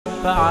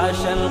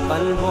فعاش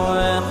القلب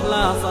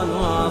إخلاصا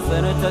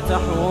وصرت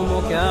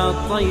تحوم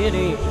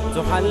كالطير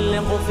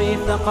تحلق في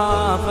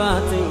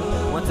ثقافات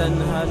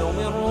وتنهل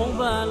من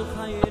ربى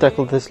الخير.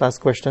 Tackle this last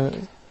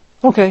question.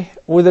 Okay,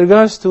 with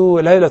regards to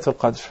Laylatul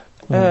Qadr,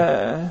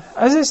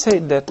 as I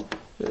said that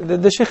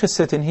the Sheikh is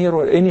sitting here,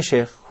 or any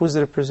Sheikh who's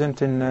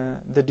representing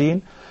the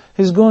deen,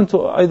 he's going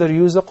to either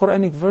use a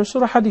Quranic verse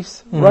or a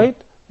hadith,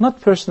 right? Not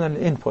personal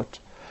input.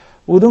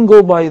 We don't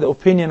go by the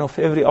opinion of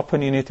every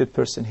opinionated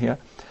person here.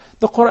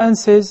 The Quran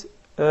says,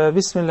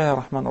 Bismillah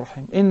ar-Rahman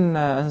ar-Rahim,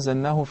 Inna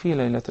anzalnahu fi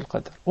Laylatul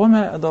Qadr.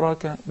 Wama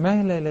adraka ma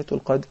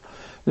Laylatul Qadr.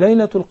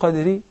 Laylatul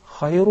Qadri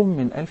khayrun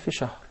min alfi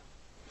shahr.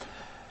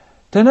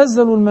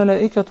 تنزل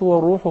الملائكة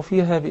والروح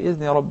فيها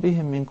بإذن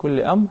ربهم من كل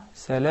أمر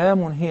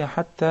سلام هي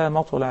حتى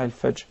مطلع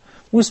الفجر.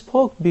 We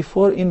spoke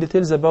before in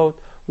details about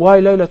why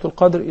Laylatul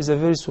Qadr is a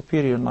very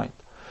superior night.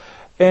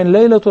 And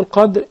Laylatul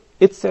Qadr,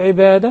 its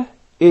ibadah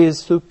is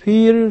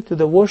superior to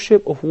the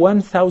worship of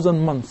 1,000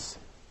 months.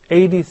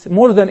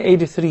 More than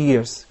 83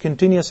 years,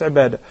 continuous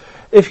ibadah.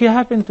 If you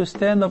happen to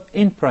stand up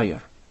in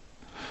prayer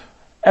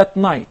at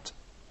night,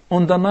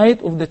 on the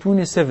night of the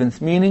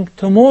 27th, meaning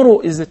tomorrow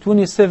is the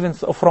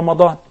 27th of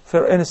Ramadan,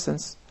 for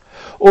instance,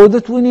 or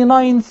the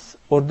 29th,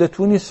 or the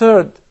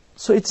 23rd,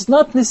 so it's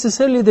not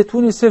necessarily the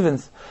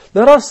 27th.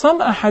 There are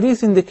some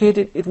ahadith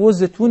indicated it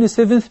was the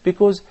 27th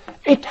because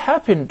it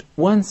happened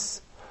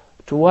once,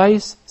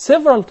 twice,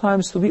 several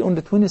times to be on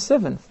the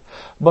 27th,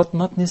 but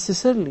not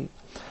necessarily.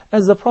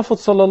 As the Prophet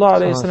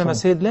ﷺ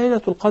said,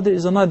 Laylatul Qadr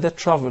is a night that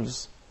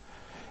travels.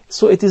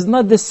 So it is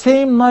not the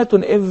same night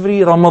on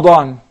every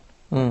Ramadan.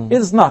 It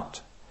is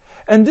not.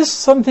 And this is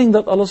something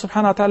that Allah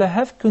subhanahu wa ta'ala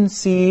have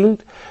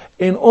concealed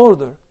in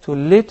order to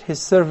let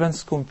His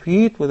servants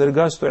compete with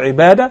regards to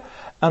ibadah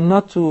and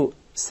not to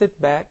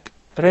sit back,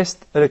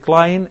 rest,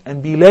 recline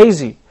and be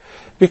lazy.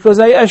 Because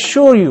I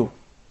assure you,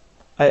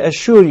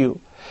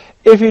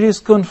 if it is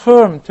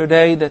confirmed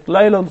today that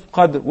Laylatul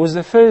Qadr was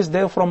the first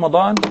day of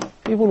Ramadan,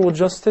 people will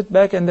just sit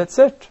back and that's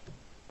it.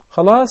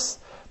 Khalas,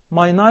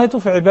 my night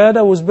of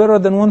ibadah was better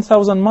than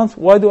 1,000 months,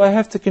 why do I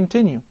have to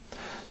continue?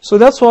 So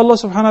that's why Allah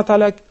subhanahu wa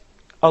ta'ala,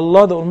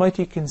 Allah the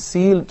Almighty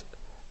concealed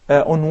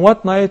on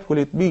what night will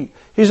it be.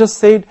 He just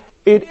said,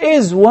 it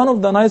is one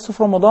of the nights of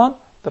Ramadan.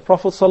 The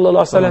Prophet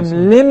sallallahu alaihi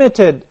wasallam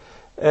limited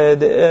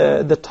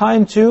the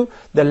time to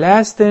the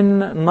last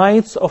 10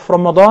 nights of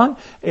Ramadan.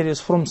 It is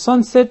from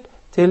sunset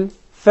till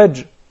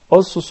Fajr.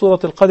 Also Surah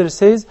Al-Qadr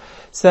says,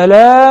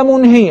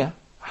 Salamun hiya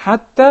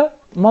hatta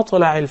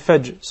matla'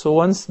 al-Fajr. So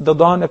once the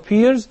dawn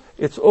appears,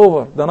 it's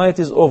over. The night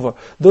is over.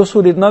 Those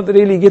who did not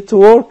really get to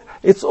work,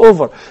 it's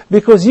over.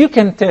 Because you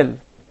can tell,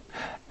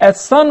 at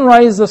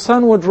sunrise the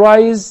sun would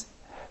rise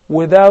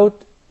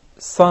without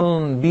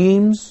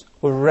sunbeams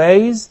or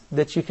rays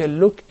that you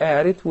can look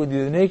at it with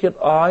your naked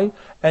eye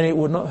and it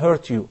would not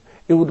hurt you.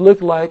 It would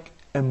look like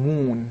a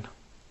moon.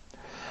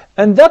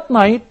 And that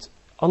night,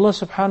 Allah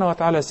subhanahu wa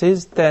ta'ala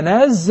says,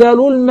 تَنَزَّلُ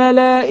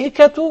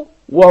الْمَلَائِكَةُ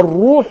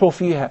وَالْرُوحُ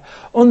فِيهَا.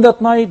 On that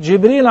night,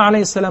 Jibreel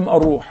alayhi salam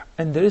ar-Ruh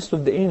and the rest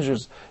of the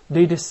angels,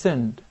 they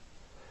descend.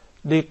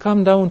 They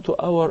come down to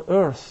our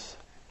earth.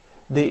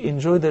 They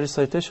enjoy the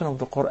recitation of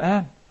the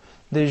Quran.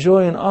 They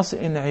join us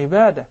in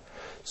ibadah.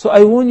 So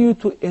I want you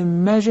to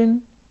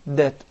imagine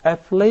that a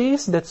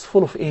place that's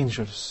full of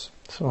angels.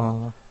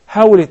 SubhanAllah.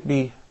 How will it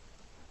be?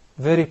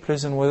 Very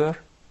pleasant weather,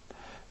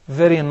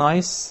 very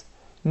nice,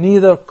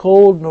 neither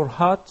cold nor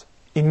hot.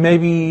 It may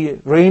be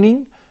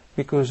raining,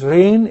 because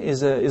rain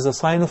is a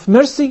sign of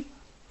mercy.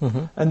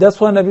 And that's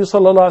why Nabi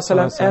sallallahu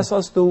alaihi wasallam asks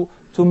us to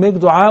make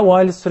dua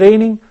while it's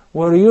raining,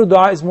 where your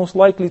dua is most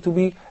likely to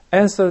be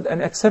answered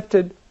and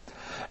accepted.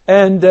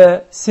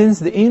 And since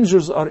the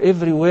angels are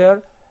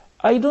everywhere,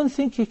 I don't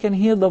think you can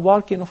hear the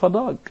barking of a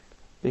dog,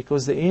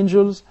 because the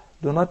angels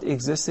do not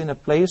exist in a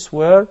place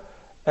where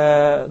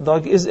a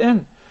dog is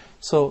in.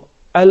 So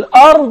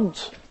al-ard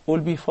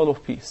will be full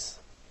of peace.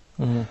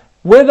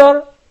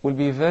 Weather will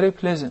be very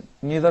pleasant,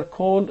 neither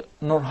cold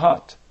nor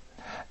hot.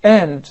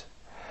 And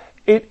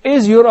it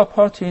is your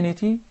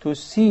opportunity to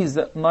seize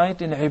that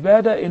night in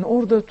ibadah in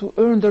order to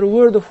earn the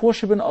reward of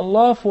worshiping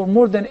Allah for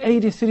more than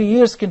 83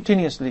 years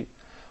continuously.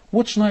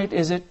 Which night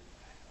is it?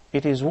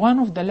 It is one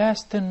of the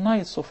last 10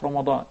 nights of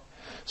Ramadan.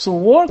 So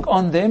work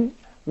on them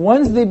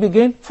once they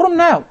begin. From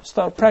now,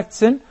 start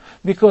practicing.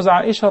 Because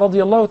Aisha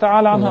radiallahu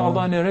ta'ala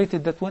anha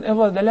narrated that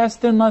whenever the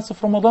last 10 nights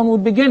of Ramadan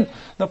would begin,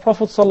 the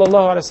Prophet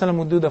sallallahu alaihi wasallam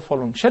would do the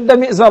following. Shadda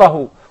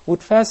mi'zarahu,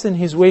 would fasten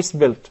his waist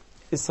belt.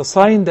 It's a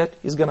sign that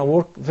he's going to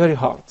work very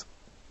hard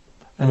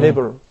and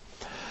labor.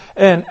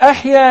 And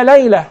ahya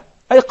layla,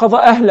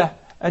 ayqadha ahlah,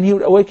 and he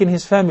would awaken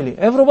his family.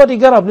 Everybody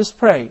get up, let's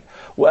pray.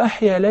 Wa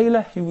ahya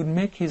layla, he would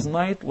make his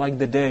night like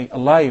the day,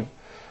 alive.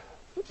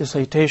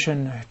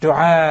 Recitation,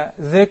 dua,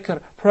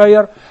 dhikr,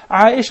 prayer.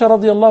 Aisha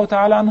radiallahu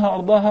ta'ala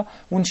anha ardaha,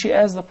 when she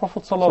asked the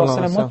Prophet sallallahu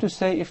alaihi wasallam what to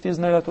say if it is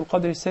Laylatul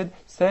Qadr, he said,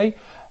 say,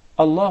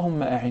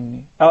 Allahumma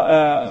a'inni.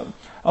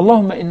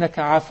 Allahumma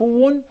innaka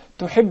afuun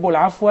tuhibbul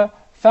afwa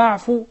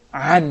fa'fu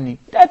anni.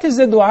 That is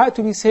the dua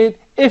to be said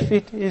if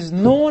it is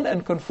known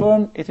and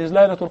confirmed it is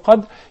Laylatul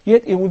Qadr,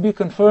 yet it will be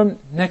confirmed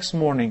next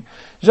morning.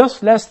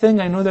 Just last thing,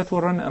 I know that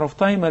we're running out of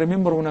time. I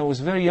remember when I was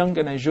very young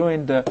and I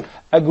joined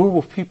a group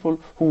of people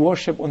who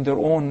worship on their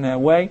own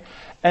way.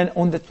 And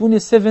on the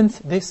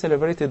 27th, they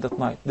celebrated that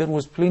night. There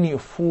was plenty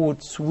of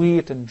food,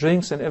 sweet, and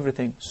drinks and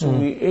everything. So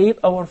we ate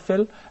our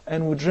fill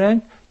and we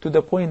drank to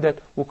the point that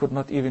we could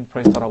not even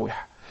pray Taraweeh.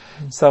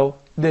 So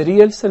the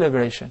real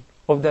celebration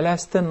of the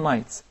last 10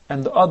 nights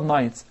and the odd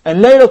nights,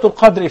 and Laylatul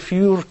Qadr, if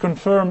you're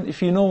confirmed,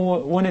 if you know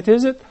when it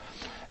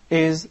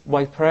is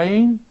by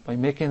praying, by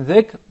making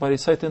dhikr, by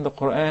reciting the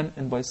Quran,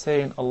 and by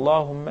saying,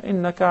 Allahumma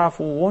innaka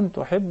afuwun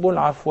tuhibbul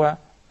afwa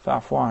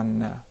fa'fu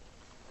anna.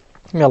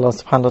 May Allah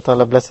subhanahu wa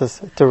ta'ala bless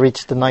us to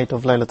reach the night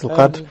of Laylatul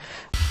Qadr.